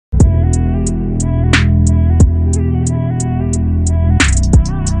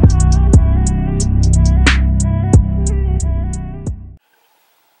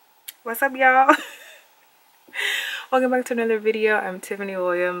What's up, y'all? Welcome back to another video. I'm Tiffany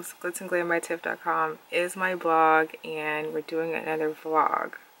Williams. glitz-and-glam-by-tiff.com is my blog, and we're doing another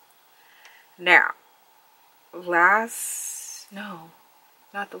vlog. Now, in the last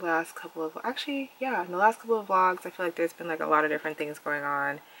couple of vlogs, I feel like there's been like a lot of different things going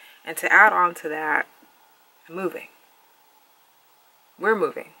on. And to add on to that, I'm moving. We're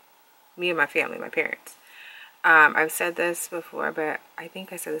moving. Me and my family, my parents. I've said this before, but I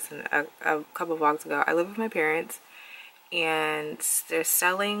think I said this in a couple of vlogs ago. I live with my parents, and they're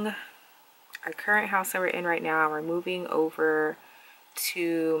selling our current house that we're in right now. We're moving over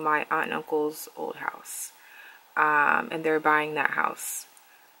to my aunt and uncle's old house, and they're buying that house.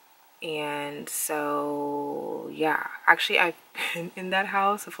 And so, yeah, actually I've been in that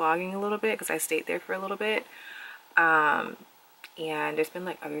house vlogging a little bit because I stayed there for a little bit. And there's been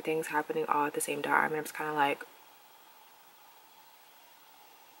like other things happening all at the same time, and I'm just kind of like,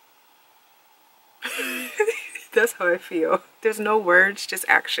 that's how I feel. There's no words, just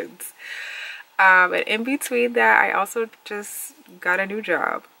actions. And in between that, I also just got a new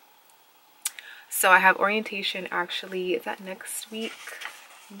job. So I have orientation, actually, is that next week?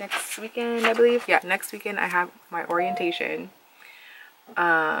 Next weekend, I believe. Yeah, next weekend I have my orientation,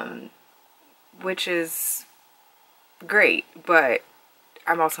 which is great, but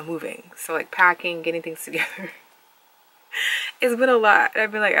I'm also moving. So like packing, getting things together. It's been a lot.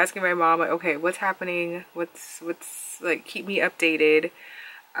 I've been like asking my mom, like, okay, what's happening? What's like, keep me updated.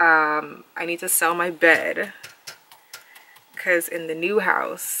 I need to sell my bed because in the new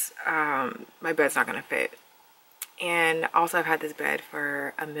house, my bed's not gonna fit. And also I've had this bed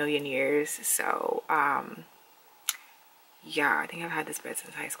for a million years. So, yeah, I think I've had this bed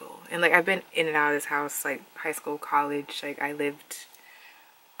since high school. And like, I've been in and out of this house, like high school, college, like I lived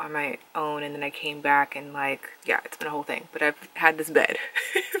on my own, and then I came back, and like, yeah, it's been a whole thing. But I've had this bed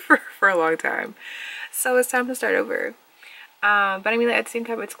for a long time, so it's time to start over. But I mean, like, at the same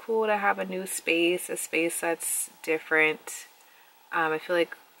time, it's cool to have a new space, a space that's different. I feel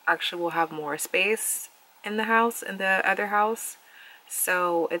like actually we'll have more space in the house, in the other house,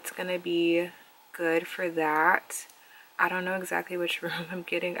 so it's gonna be good for that. I don't know exactly which room I'm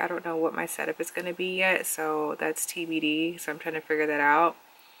getting. I don't know what my setup is gonna be yet, so that's TBD. So I'm trying to figure that out.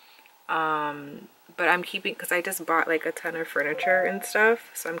 But I'm keeping, because I just bought like a ton of furniture and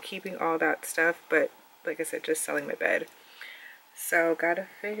stuff, so I'm keeping all that stuff, but like I said, just selling my bed. So gotta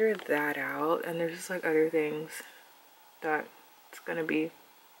figure that out. And there's just like other things that's gonna be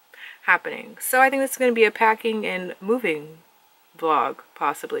happening. So I think this is gonna be a packing and moving vlog,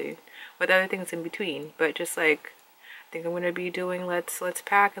 possibly, with other things in between. But just like, I think I'm gonna be doing let's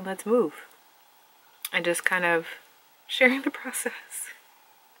pack and let's move, and just kind of sharing the process.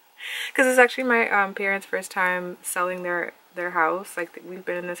 Because it's actually my parents' first time selling their house. Like, we've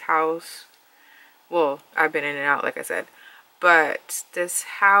been in this house, well, I've been in and out, like I said, but this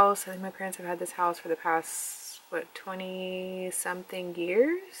house, I think my parents have had this house for the past, what, 20 something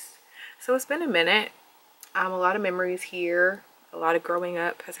years. So it's been a minute. A lot of memories here, a lot of growing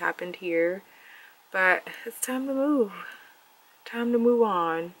up has happened here, but it's time to move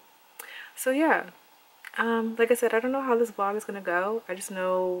on. So yeah, like I said, I don't know how this vlog is gonna go. I just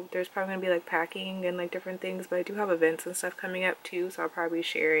know there's probably gonna be like packing and like different things, but I do have events and stuff coming up too, so I'll probably be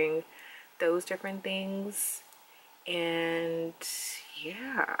sharing those different things. And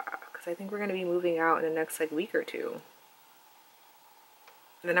yeah, because I think we're gonna be moving out in the next like week or two.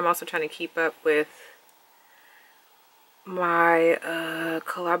 And then I'm also trying to keep up with my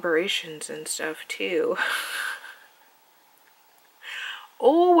collaborations and stuff too.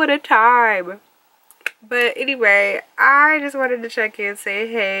 Oh, what a time. But anyway, I just wanted to check in, say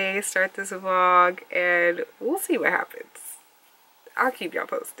hey, start this vlog, and we'll see what happens. I'll keep y'all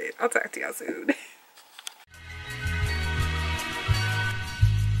posted. I'll talk to y'all soon.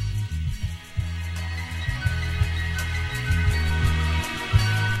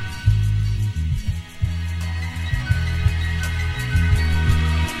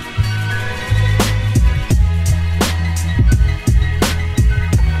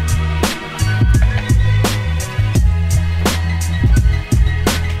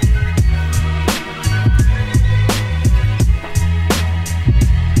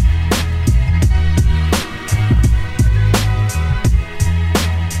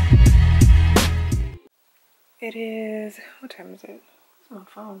 It is, what time is it? It's my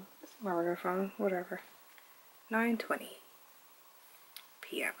phone. It's my regular phone, whatever. 9:20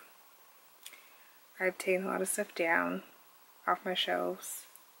 p.m. I've taken a lot of stuff down off my shelves,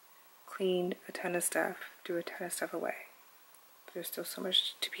 cleaned a ton of stuff, threw a ton of stuff away. But there's still so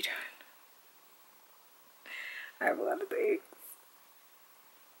much to be done. I have a lot of things.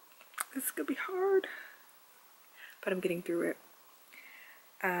 This is gonna be hard, but I'm getting through it.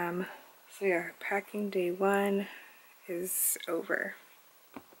 So yeah, packing day 1 is over.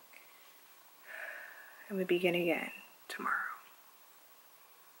 And we begin again tomorrow.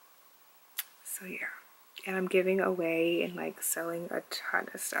 So yeah, and I'm giving away and like selling a ton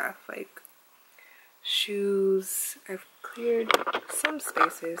of stuff, like shoes. I've cleared some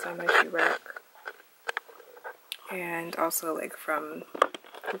spaces on my shoe rack, and also like from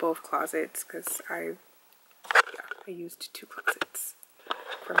both closets, because I used 2 closets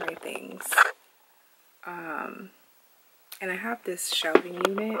for my things. And I have this shelving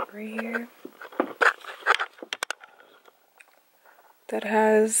unit right here that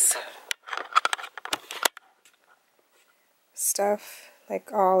has stuff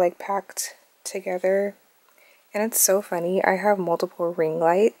like all like packed together, and it's so funny. I have multiple ring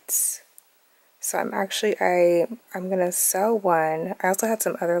lights, so I'm gonna sell one. I also had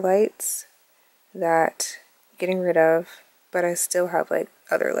some other lights that I'm getting rid of, but I still have like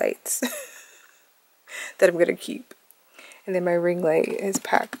other lights that I'm gonna keep. And then my ring light is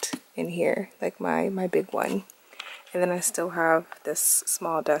packed in here, like my big one. And then I still have this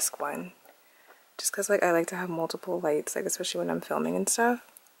small desk one, just because like I like to have multiple lights, like especially when I'm filming and stuff.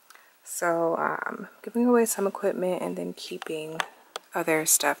 So giving away some equipment and then keeping other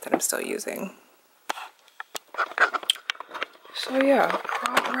stuff that I'm still using. So yeah,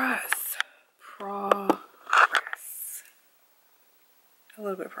 progress. A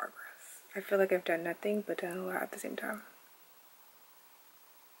little bit of progress. I feel like I've done nothing but done a lot at the same time.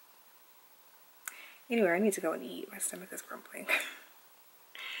 Anyway, I need to go and eat. My stomach is grumbling.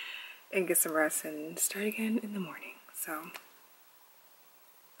 And get some rest and start again in the morning. So,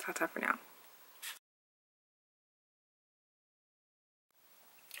 ta-ta for now.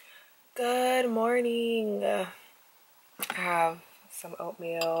 Good morning. I have some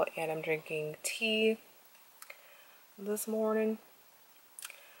oatmeal and I'm drinking tea this morning.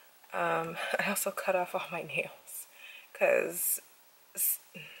 I also cut off all my nails because,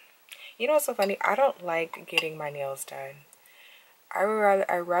 you know what's so funny? I don't like getting my nails done. I'd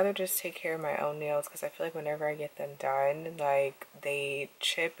rather just take care of my own nails, because I feel like whenever I get them done, like they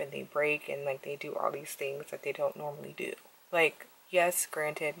chip and they break and like they do all these things that they don't normally do. Like, yes,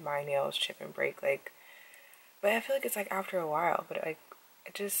 granted, my nails chip and break, like, but I feel like it's like after a while, but like I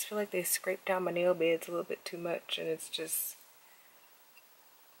just feel like they scrape down my nail beds a little bit too much, and it's just,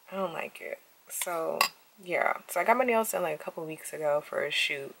 I don't like it. So yeah, so I got my nails done like a couple weeks ago for a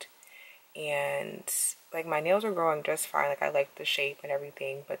shoot, and like my nails were growing just fine. Like I liked the shape and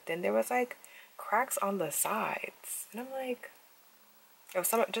everything, but then there was like cracks on the sides, and I'm like, it was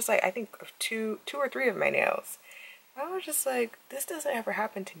some, just like I think of two or three of my nails. I was just like, this doesn't ever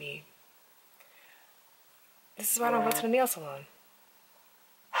happen to me. This is why I don't go to the nail salon.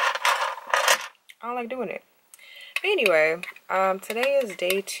 I don't like doing it. But anyway, today is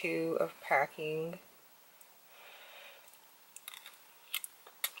day 2 of packing.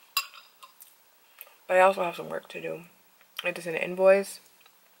 But I also have some work to do. Like, there's an invoice.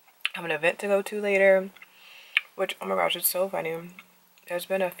 I have an event to go to later. Which, oh my gosh, it's so funny. There's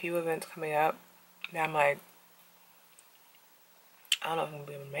been a few events coming up that I'm like, I don't know if I'm gonna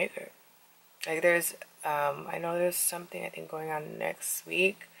be able to make it. Like there's, I know there's something I think going on next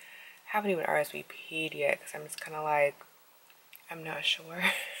week. I haven't even RSVP'd yet, because I'm just kind of like, I'm not sure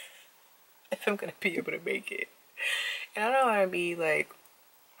if I'm gonna be able to make it. And I don't want to be like,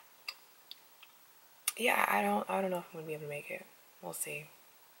 yeah, I don't know if I'm gonna be able to make it. We'll see.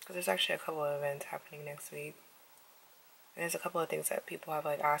 Because there's actually a couple of events happening next week. And there's a couple of things that people have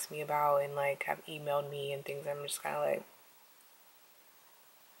like asked me about and like have emailed me and things. I'm just kind of like,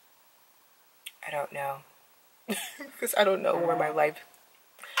 I don't know. Because I don't know where my life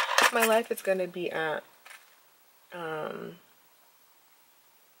is gonna be at.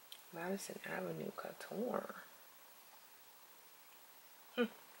 Madison Avenue Couture.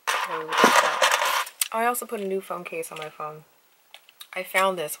 I also put a new phone case on my phone. I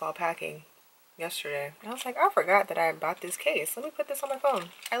found this while packing yesterday. And I was like, I forgot that I bought this case. Let me put this on my phone.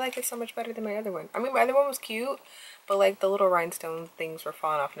 I like it so much better than my other one. I mean, my other one was cute, but like the little rhinestone things were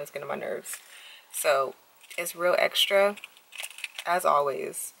falling off and it's getting on my nerves. So it's real extra, as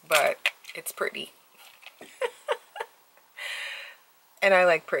always, but it's pretty. And I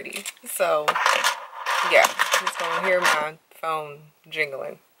like pretty. So yeah, I'm just gonna hear my phone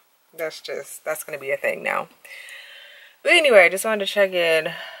jingling. That's gonna be a thing now. But anyway, I just wanted to check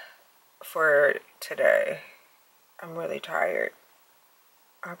in for today. I'm really tired.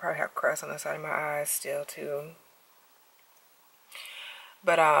 I probably have crust on the side of my eyes still too.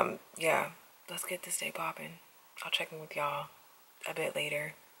 But yeah, let's get this day popping. I'll check in with y'all a bit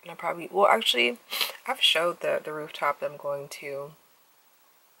later. And I probably, well, actually, I've showed the rooftop that I'm going to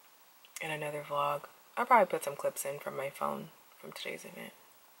in another vlog. I'll probably put some clips in from my phone from today's event.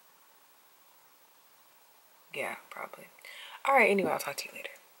 Yeah, probably. Alright, anyway, I'll talk to you later.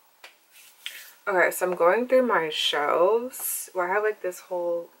 Okay, so I'm going through my shelves. Well, I have like this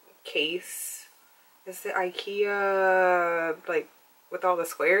whole case. It's the IKEA, like, with all the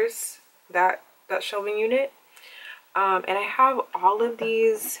squares. That shelving unit. And I have all of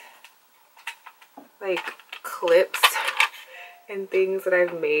these, like, clips and things that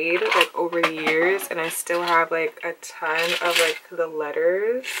I've made, like, over the years. And I still have, like, a ton of, like, the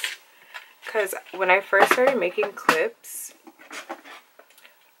letters. Because when I first started making clips,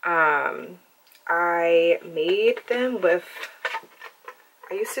 I made them with,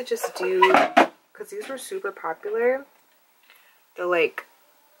 I used to just do, because these were super popular, the like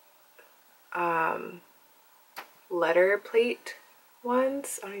letter plate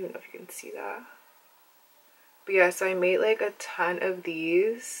ones. I don't even know if you can see that. But yeah, so I made like a ton of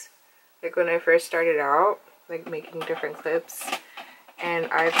these, like when I first started out, like making different clips. And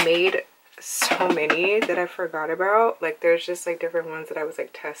I've made so many that I forgot about. Like there's just like different ones that I was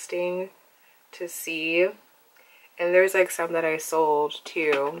like testing to see. And there's like some that I sold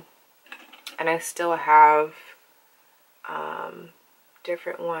too. And I still have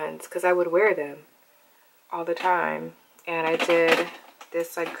different ones because I would wear them all the time. And I did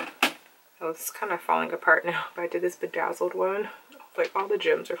this like, oh, it's kind of falling apart now, but I did this bedazzled one. Like all the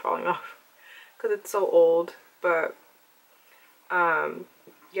gems are falling off because it's so old. But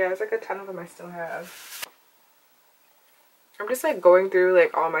yeah, it's like a ton of them I still have. I'm just like going through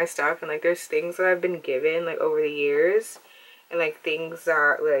like all my stuff, and like there's things that I've been given like over the years, and like things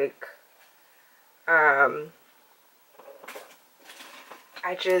that like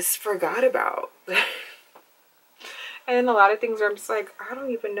I just forgot about. And a lot of things where I'm just like, I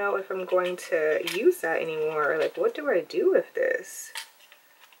don't even know if I'm going to use that anymore. Like, what do I do with this?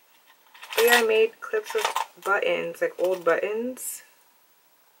 But yeah, I made clips of buttons, like old buttons.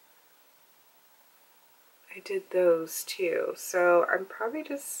 I did those too. So I'm probably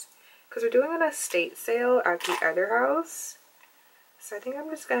just, because we're doing an estate sale at the other house. So I think I'm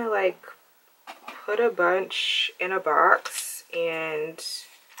just gonna like put a bunch in a box and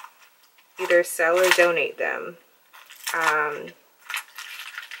either sell or donate them.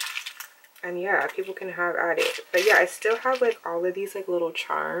 And yeah, people can have at it. But yeah, I still have like all of these like little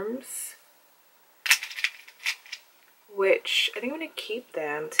charms, which I think I'm gonna keep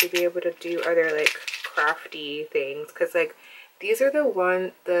them to be able to do other like crafty things. Cause like these are the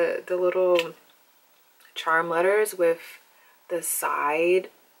little charm letters with the side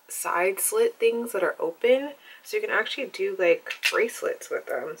slit things that are open. So you can actually do like bracelets with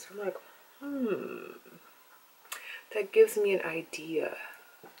them. So I'm like, that gives me an idea.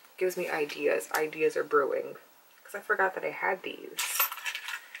 Gives me ideas. Ideas are brewing. Because I forgot that I had these.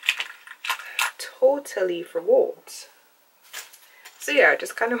 Totally forgot. So yeah, I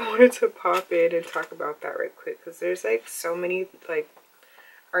just kind of wanted to pop in and talk about that right quick. Because there's like so many like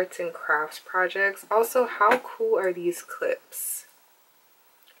arts and crafts projects. Also, how cool are these clips?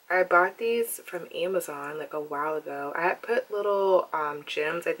 I bought these from Amazon like a while ago. I had put little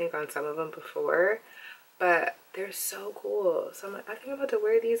gems I think on some of them before. But they're so cool. So I'm like, I think I'm about to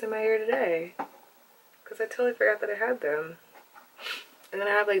wear these in my hair today. Because I totally forgot that I had them. And then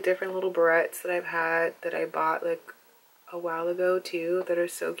I have like different little barrettes that I've had that I bought like a while ago too. That are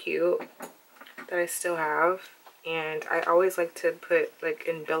so cute. That I still have. And I always like to put like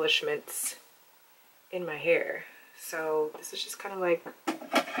embellishments in my hair. So this is just kind of like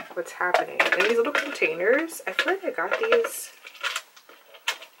what's happening. And these little containers, I feel like I got these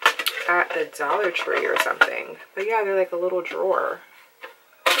at the Dollar Tree or something. But yeah, they're like a little drawer.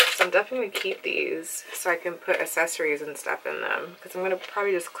 So I'm definitely going to keep these so I can put accessories and stuff in them. Because I'm going to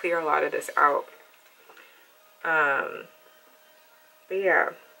probably just clear a lot of this out. But yeah.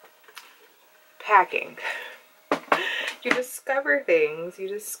 Packing. You discover things. You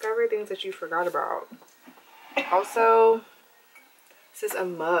discover things that you forgot about. Also, this is a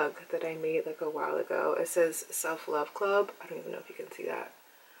mug that I made like a while ago. It says Self-Love Club. I don't even know if you can see that.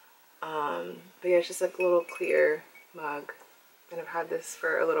 But yeah, it's just like a little clear mug, and I've had this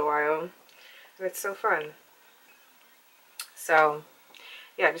for a little while, and it's so fun. So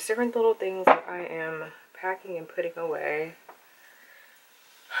yeah, just different little things that I am packing and putting away.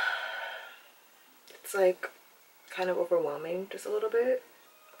 It's like kind of overwhelming just a little bit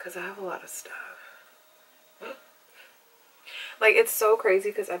because I have a lot of stuff. Like, it's so crazy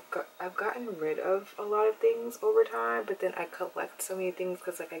because I've gotten rid of a lot of things over time, but then I collect so many things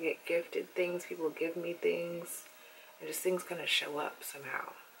because like I get gifted things, people give me things, and just things kind of show up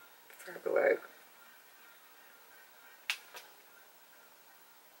somehow. So I have to like,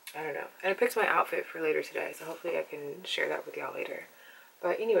 I don't know. And I picked my outfit for later today, so hopefully I can share that with y'all later.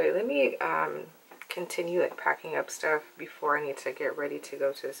 But anyway, let me continue like packing up stuff before I need to get ready to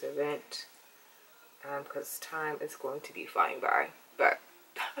go to this event, because time is going to be flying by. But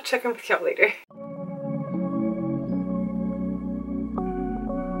I'll check in with y'all later.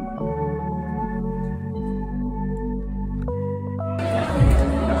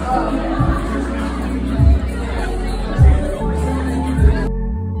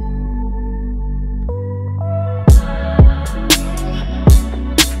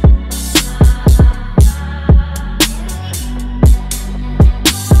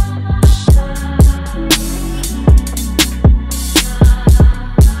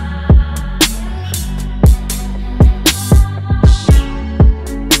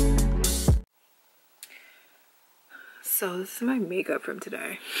 So this is my makeup from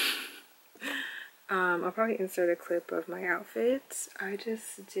today. I'll probably insert a clip of my outfits. I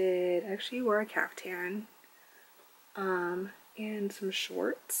actually wore a caftan and some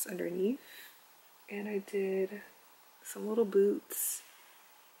shorts underneath, and I did some little boots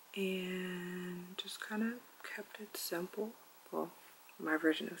and just kind of kept it simple. Well, my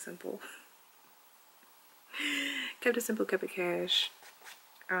version of simple. Kept it simple, kept it cash.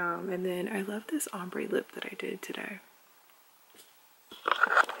 And then I love this ombre lip that I did today.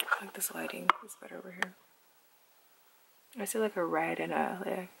 I like this lighting. It's better over here. I see like a red and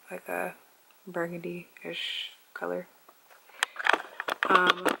like a burgundy-ish color.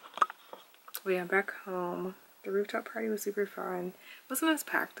 But yeah, back home. The rooftop party was super fun. It wasn't as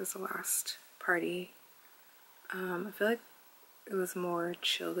packed as the last party. I feel like it was more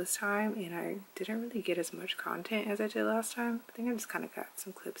chill this time, and I didn't really get as much content as I did last time. I think I just kind of got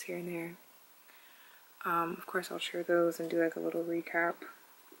some clips here and there. Of course, I'll share those and do like a little recap.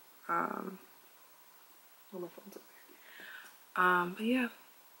 Oh, my phone's up there. But yeah,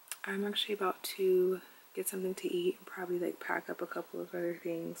 I'm actually about to get something to eat and probably like pack up a couple of other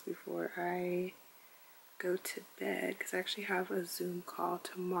things before I go to bed, because I actually have a Zoom call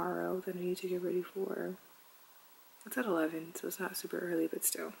tomorrow that I need to get ready for. It's at 11, so it's not super early, but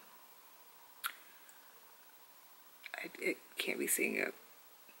still. I can't be staying up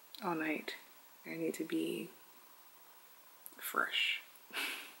all night. I need to be fresh,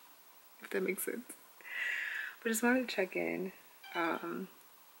 if that makes sense. But just wanted to check in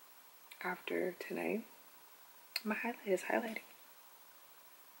after tonight. My highlight is highlighting.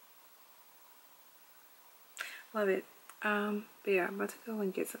 Love it. But yeah, I'm about to go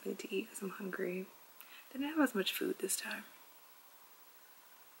and get something to eat because I'm hungry. Didn't have as much food this time.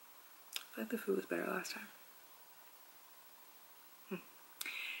 I feel like the food was better last time.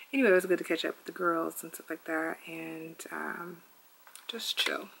 Anyway, it was good to catch up with the girls and stuff like that, and just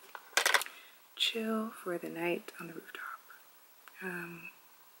chill. Chill for the night on the rooftop.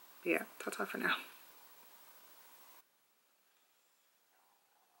 But yeah, ta-ta for now.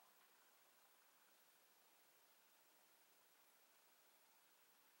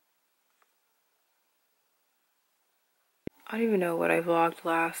 I don't even know what I vlogged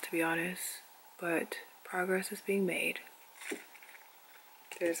last, to be honest, but progress is being made.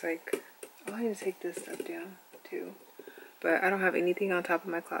 There's like, oh, I need to take this stuff down too. But I don't have anything on top of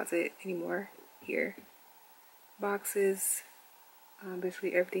my closet anymore here. Boxes,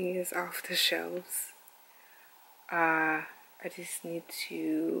 basically everything is off the shelves. I just need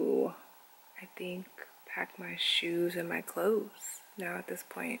to, I think, pack my shoes and my clothes now at this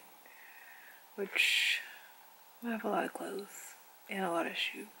point, which I have a lot of clothes and a lot of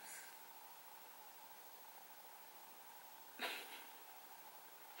shoes.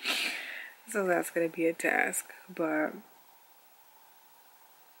 So that's gonna be a task, but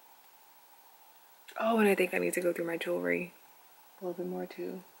oh, and I think I need to go through my jewelry a little bit more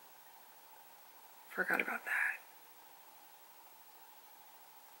too. Forgot about that.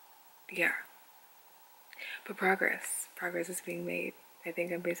 Yeah, but progress is being made. I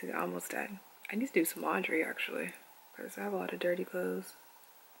think I'm basically almost done. I need to do some laundry actually, because I have a lot of dirty clothes,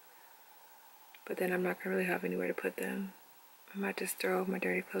 but then I'm not gonna really have anywhere to put them. I might just throw my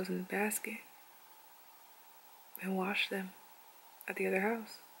dirty clothes in the basket and wash them at the other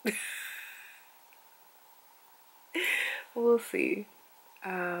house. We'll see.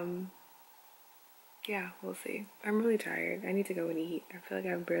 Yeah, we'll see. I'm really tired. I need to go and eat. I feel like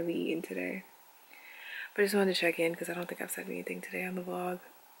I've barely eaten today. But I just wanted to check in because I don't think I've said anything today on the vlog.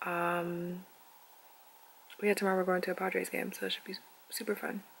 Yeah, tomorrow we're going to a Padres game, so it should be super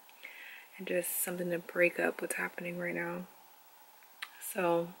fun. And just something to break up what's happening right now.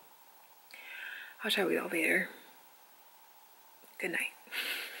 So, I'll chat with y'all later. Good night.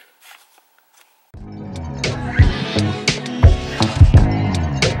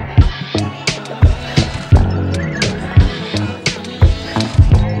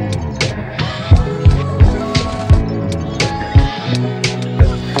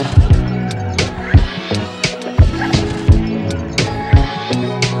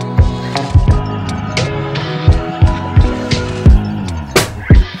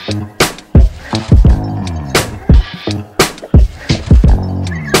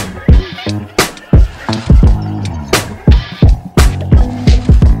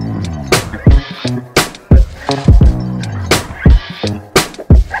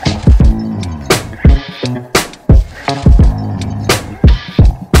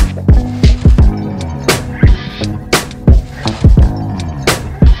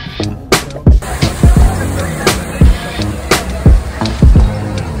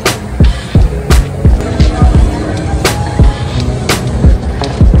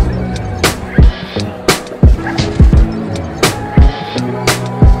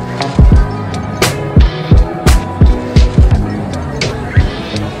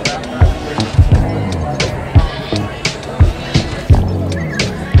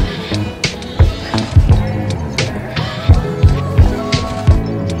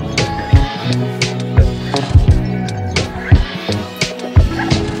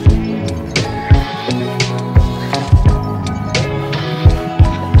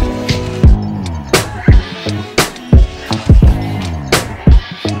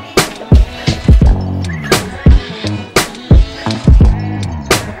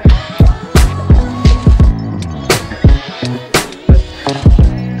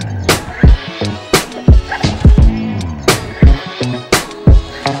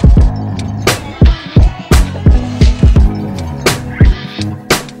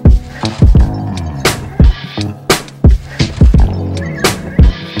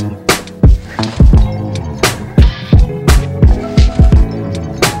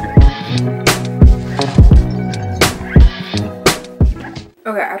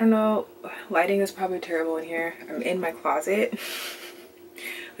 don't know, lighting is probably terrible in here. I'm in my closet.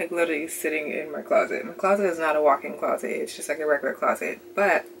 Like literally sitting in my closet. My closet is not a walk-in closet. It's just like a regular closet.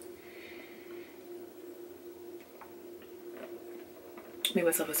 But made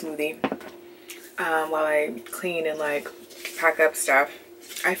myself a smoothie while I clean and like pack up stuff.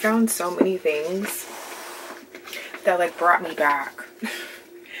 I found so many things that like brought me back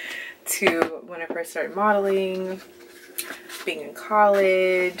to when I first started modeling, being in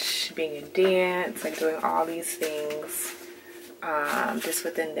college, being in dance, like doing all these things just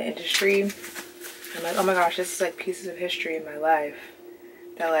within the industry. I'm like, oh my gosh, this is like pieces of history in my life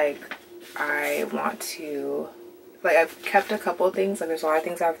that like I want to, like I've kept a couple of things, like there's a lot of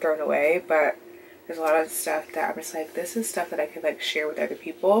things I've thrown away, but there's a lot of stuff that I'm just like, this is stuff that I could like share with other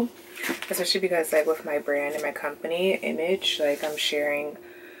people, especially because like with my brand and my company image, like I'm sharing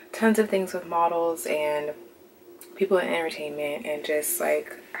tons of things with models and people in entertainment and just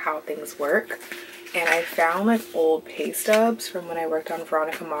like how things work. And I found like old pay stubs from when I worked on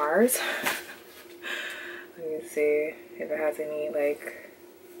Veronica Mars. Let me see if it has any like,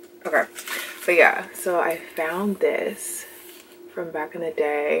 okay, but yeah, so I found this from back in the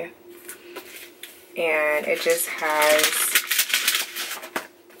day and it just has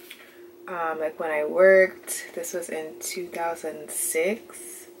like when I worked, this was in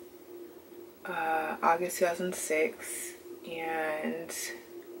 2006, August 2006, and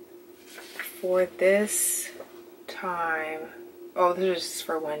for this time, oh, this was just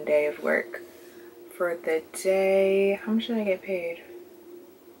for one day of work. For the day, how much did I get paid?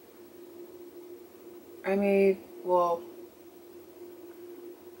 I made, well,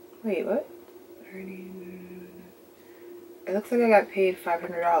 wait, what? It looks like I got paid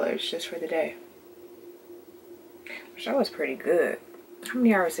 $500 just for the day, which that was pretty good. How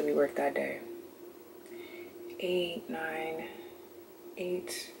many hours did we work that day? 8, 9,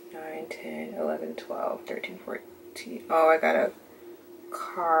 10, 11, 12, 13, 14. Oh, I got a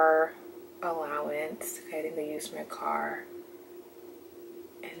car allowance. I think they used my car.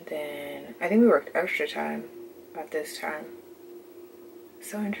 And then I think we worked extra time at this time.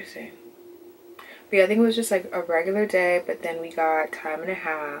 So interesting. But yeah, I think it was just like a regular day, but then we got time and a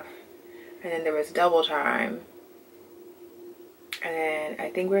half. And then there was double time. And then I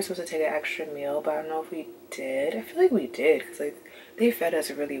think we were supposed to take an extra meal, but I don't know if we did. I feel like we did because like they fed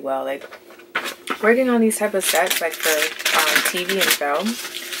us really well. Like working on these type of sets, like for TV and film,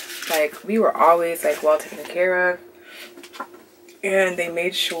 like we were always like well taken care of. And they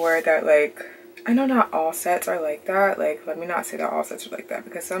made sure that like, I know not all sets are like that. Like, let me not say that all sets are like that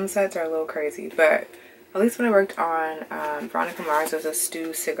because some sets are a little crazy. But at least when I worked on Veronica Mars, it was a Stu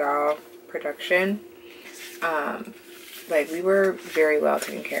Seagal production. Like we were very well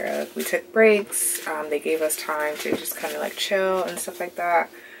taken care of. We took breaks. They gave us time to just kind of like chill and stuff like that.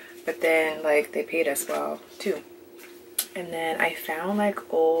 But then like they paid us well too. And then I found like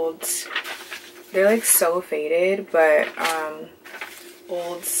old, they're like so faded, but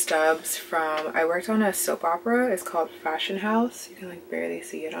old stubs from, I worked on a soap opera. It's called Fashion House. You can like barely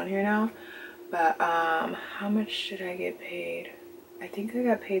see it on here now. But how much did I get paid? I think I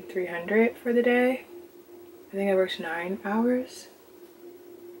got paid $300 for the day. I think I worked 9 hours.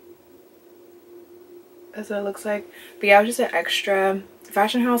 That's what it looks like. But yeah, it was just an extra.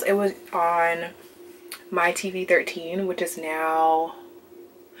 Fashion House, it was on my TV13, which is now,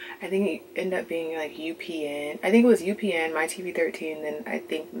 I think it ended up being like UPN. I think it was UPN, my TV13, then I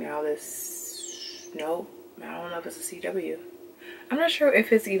think now this, no, I don't know if it's a CW. I'm not sure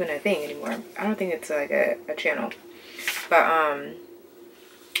if it's even a thing anymore. I don't think it's like a channel. But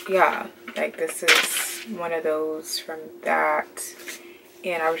yeah, like this is one of those from that.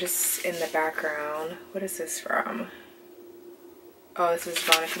 And I was just in the background. What is this from? Oh, this is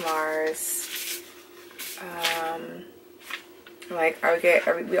Veronica Mars. Like I would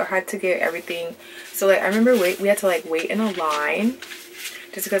get we had to get everything. So like I remember we had to like wait in a line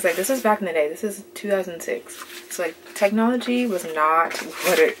just because like this was back in the day. This is 2006. So like technology was not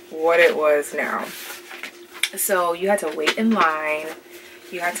what it was now. So you had to wait in line.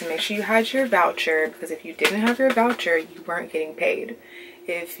 You had to make sure you had your voucher, because if you didn't have your voucher, you weren't getting paid.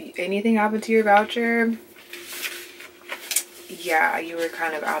 If anything happened to your voucher, yeah, you were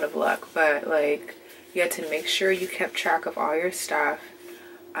kind of out of luck. But like you had to make sure you kept track of all your stuff,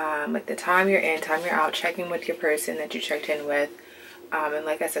 like the time you're in, time you're out, checking with your person that you checked in with. And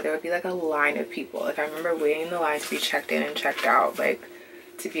like I said, there would be like a line of people. Like I remember waiting in the line to be checked in and checked out, like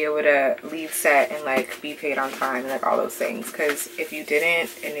to be able to leave set and like be paid on time and like all those things. Because if you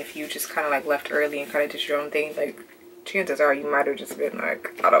didn't, and if you just kind of like left early and kind of did your own thing, like chances are you might have just been like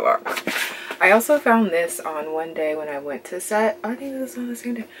out of luck. I also found this on one day when I went to set. I think this was on the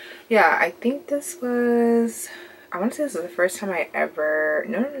same day. Yeah, I think this was, I want to say this was the first time I ever,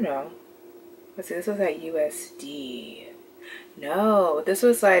 no. Let's see, this was at USD. No, this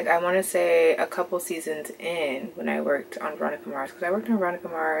was like, I want to say a couple seasons in when I worked on Veronica Mars. Because I worked on Veronica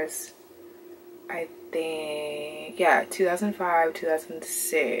Mars, I think, yeah, 2005,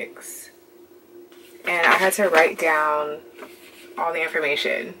 2006. And I had to write down all the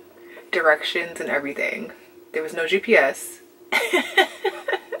information, directions and everything. There was no GPS.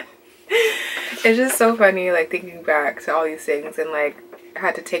 It's just so funny, like, thinking back to all these things, and like I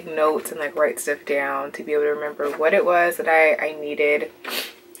had to take notes and like write stuff down to be able to remember what it was that I needed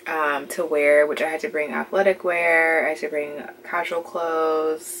to wear, which I had to bring athletic wear, I had to bring casual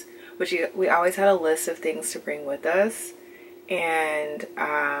clothes, which we always had a list of things to bring with us. And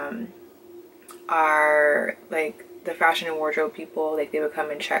our, like, the fashion and wardrobe people, like, they would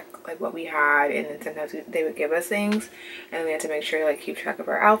come and check like what we had, and then sometimes they would give us things, and we had to make sure to like keep track of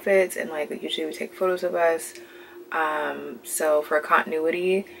our outfits, and like usually we take photos of us. So for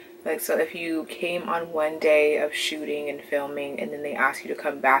continuity, like, so if you came on one day of shooting and filming and then they asked you to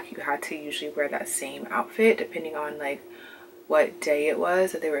come back, you had to usually wear that same outfit depending on like what day it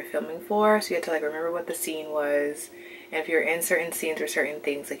was that they were filming for. So you had to like remember what the scene was, and if you're in certain scenes or certain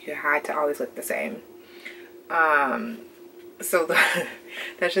things, like you had to always look the same. So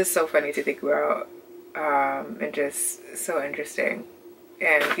that's just so funny to think about, and just so interesting.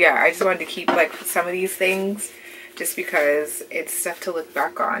 And yeah, I just wanted to keep like some of these things just because it's stuff to look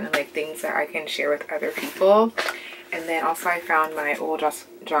back on, and like things that I can share with other people. And then also I found my old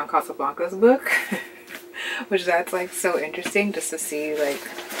John Casablancas book, which that's like so interesting just to see, like,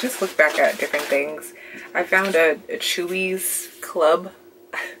 just look back at different things. I found a Chewy's Club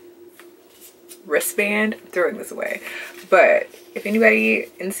wristband. I'm throwing this away, but if anybody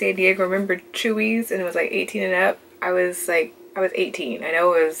in San Diego remembered Chewy's and it was like 18 and up, I was 18. I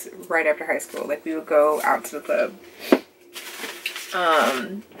know it was right after high school. Like, we would go out to the club.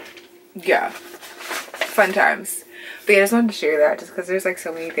 Yeah, fun times. But yeah, I just wanted to share that just because there's like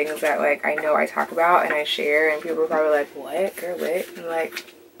so many things that like I know I talk about and I share, and people are probably like, what, girl, what? And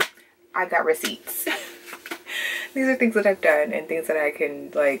like, I got receipts. These are things that I've done and things that I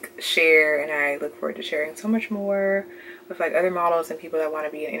can like share, and I look forward to sharing so much more with like other models and people that want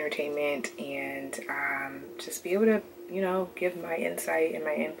to be in entertainment, and just be able to, you know, give my insight and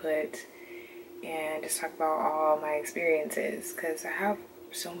my input and just talk about all my experiences, because I have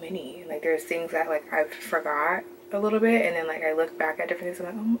so many. Like, there's things that like I've forgot a little bit, and then like I look back at different things,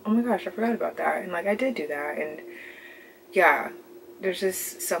 I'm like, oh my gosh, I forgot about that, and like I did do that. And yeah, there's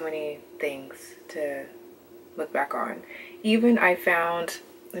just so many things to look back on. Even I found,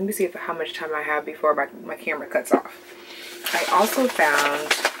 let me see how much time I have before my camera cuts off. I also found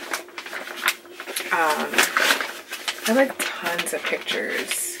I have like tons of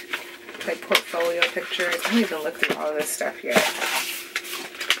pictures, like portfolio pictures. I haven't even looked through all of this stuff yet.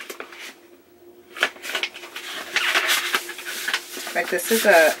 Like, this is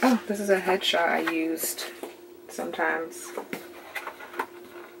a headshot I used sometimes.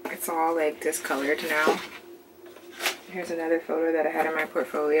 It's all like discolored now. Here's another photo that I had in my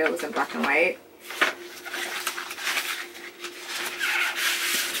portfolio. It was in black and white.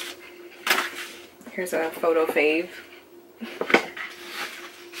 Here's a photo fave.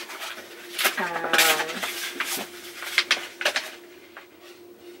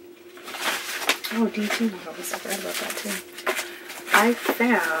 Oh, D2 models. I forgot about that too. I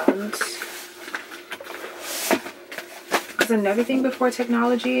found, because in everything before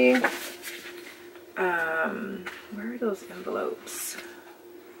technology, where are those envelopes?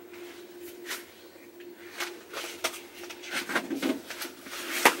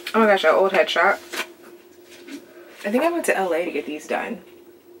 Oh my gosh, an old headshot. I think I went to LA to get these done.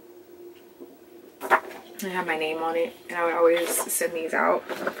 I have my name on it, and I would always send these out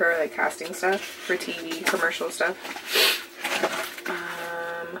for like casting stuff, for TV, commercial stuff.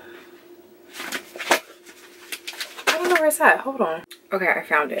 I don't know where it's at. Hold on. Okay, I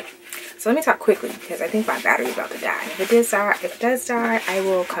found it. So let me talk quickly because I think my battery's about to die. And if it does die, I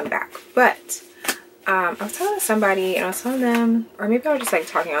will come back. But I was telling somebody, and I was telling them, or maybe I was just like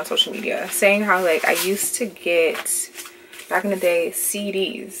talking on social media, saying how like I used to get back in the day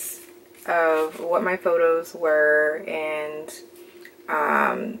CDs of what my photos were, and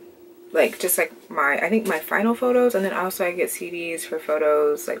like just like I think my final photos, and then also I get CDs for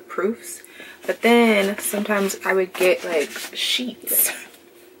photos, like proofs. But then sometimes I would get like sheets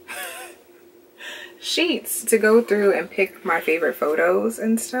to go through and pick my favorite photos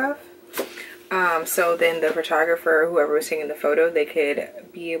and stuff. So then the photographer, whoever was taking the photo, they could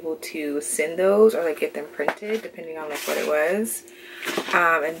be able to send those or like get them printed depending on like what it was.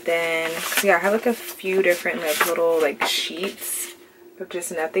 And then yeah, I have like a few different like little like sheets of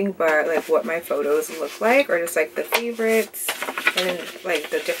just nothing but like what my photos look like, or just like the favorites, and then like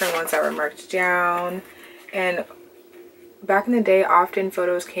the different ones that were marked down. And back in the day, often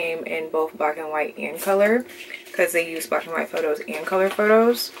photos came in both black and white and color, because they use black and white photos and color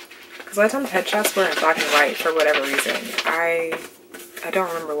photos. Because a lot of times headshots were in black and white for whatever reason. I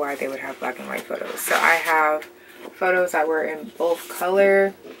don't remember why they would have black and white photos. So I have photos that were in both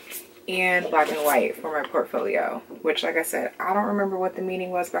color and black and white for my portfolio, which like I said, I don't remember what the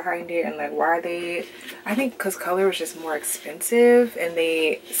meaning was behind it and like why they, I think because color was just more expensive, and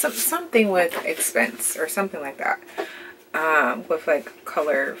they something with expense or something like that, with like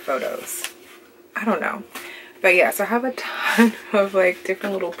color photos. I don't know. But yeah, so I have a ton of like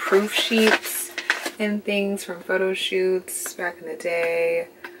different little proof sheets and things from photo shoots back in the day.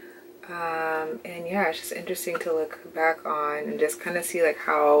 And yeah, it's just interesting to look back on and just kind of see like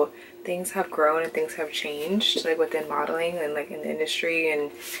how things have grown and things have changed like within modeling and like in the industry,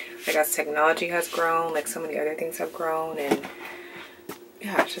 and like as technology has grown, like so many other things have grown. And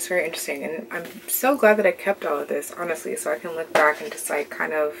yeah, it's just very interesting, and I'm so glad that I kept all of this, honestly, so I can look back and just like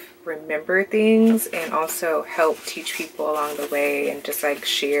kind of remember things and also help teach people along the way and just like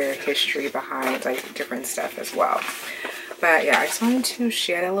share history behind like different stuff as well. But yeah, I just wanted to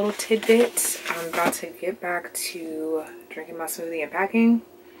share that little tidbit. I'm about to get back to drinking my smoothie and packing,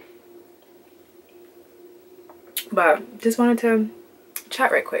 but just wanted to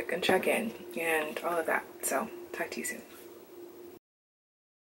chat right quick and check in and all of that. So talk to you soon.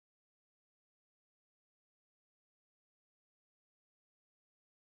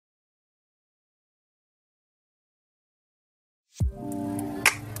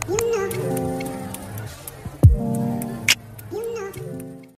 You know